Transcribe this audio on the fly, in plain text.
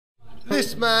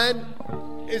This man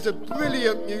is a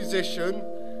brilliant musician,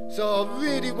 so I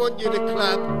really want you to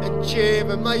clap and cheer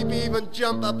and maybe even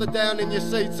jump up and down in your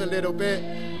seats a little bit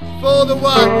for the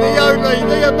one, the only,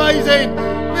 the amazing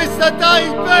Mr.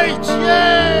 Dave Beach.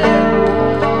 Yeah!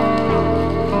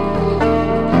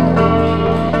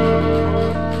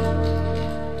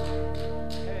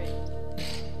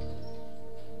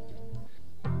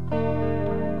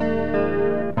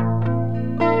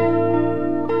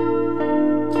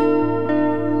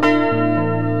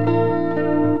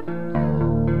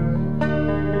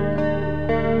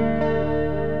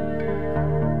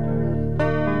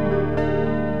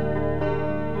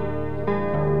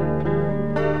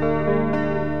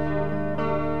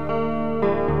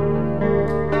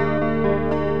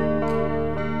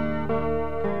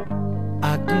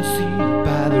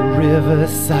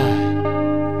 Riverside,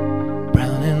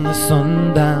 brown in the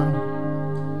sundown,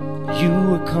 you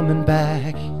were coming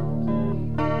back.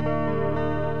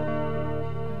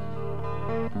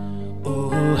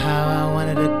 Oh, how I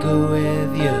wanted to go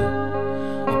with you.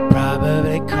 I'd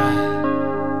probably cry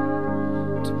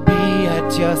to be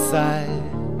at your side.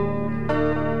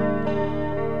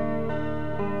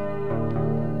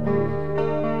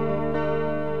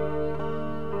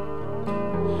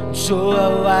 So I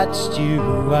watched you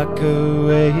walk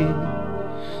away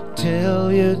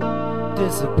till you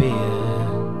disappeared.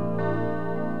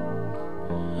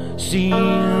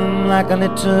 Seemed like an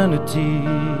eternity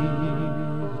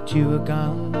that you were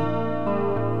gone.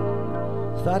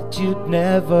 Thought you'd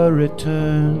never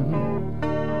return.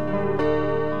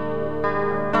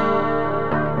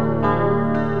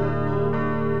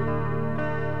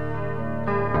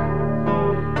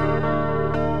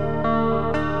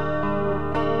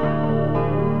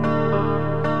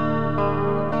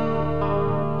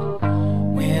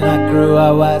 When I grew,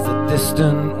 I was a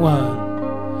distant one,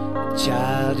 a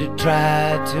child who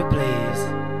tried to please,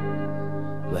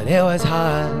 but it was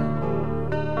hard,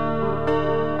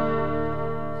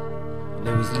 and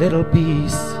there was little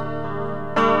peace.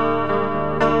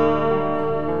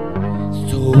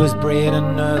 So was bred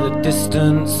another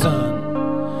distant son,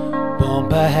 born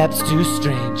perhaps to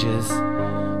strangers,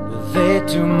 were they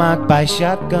too marked by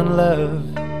shotgun love?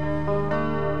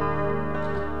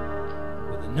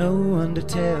 No one to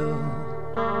tell.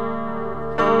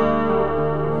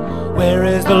 Where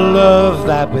is the love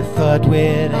that we thought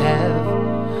we'd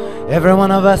have? Every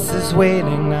one of us is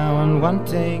waiting now and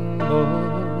wanting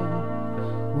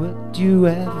more. Would you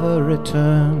ever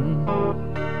return?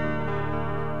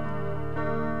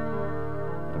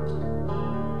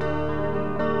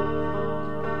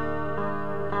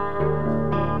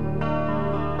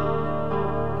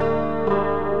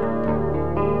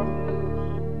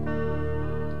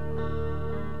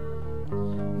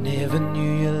 Never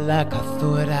knew you like I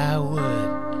thought I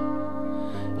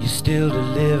would. You're still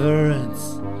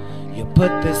deliverance. You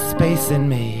put this space in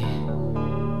me.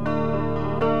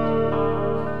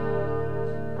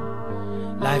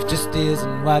 Life just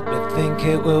isn't what we think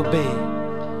it will be.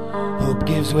 Hope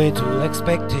gives way to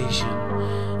expectation,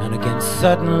 and again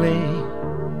suddenly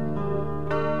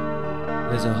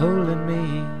there's a hole in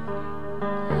me.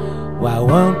 Why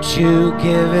won't you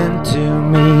give in to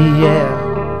me, yeah?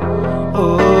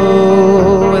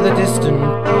 Oh, the distant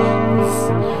ones,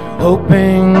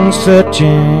 hoping,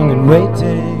 searching and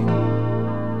waiting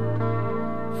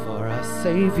for our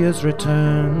Savior's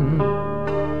return.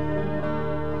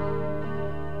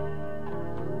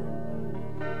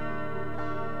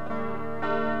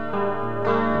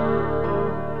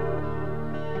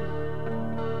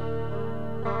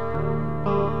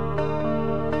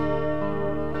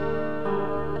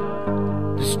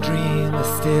 This dream is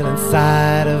still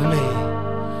inside of me,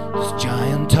 this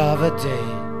giant of a day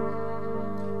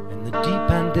in the deep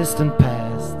and distant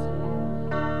past.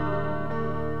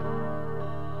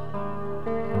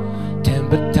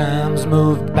 Tempered times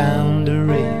moved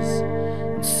boundaries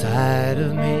inside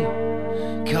of me,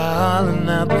 calling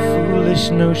out the foolish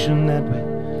notion that we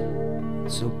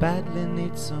so badly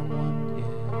need someone here.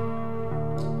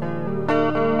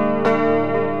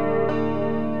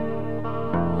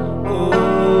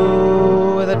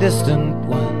 Oh, the distant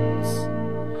ones,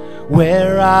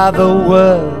 where are the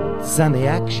words and the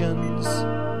actions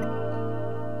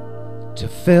to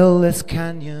fill this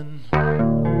canyon?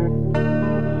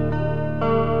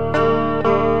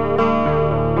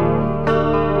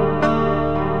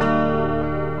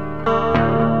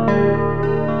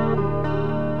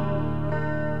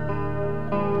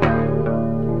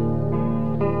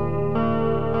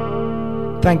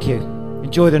 Thank you.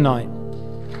 Enjoy the night.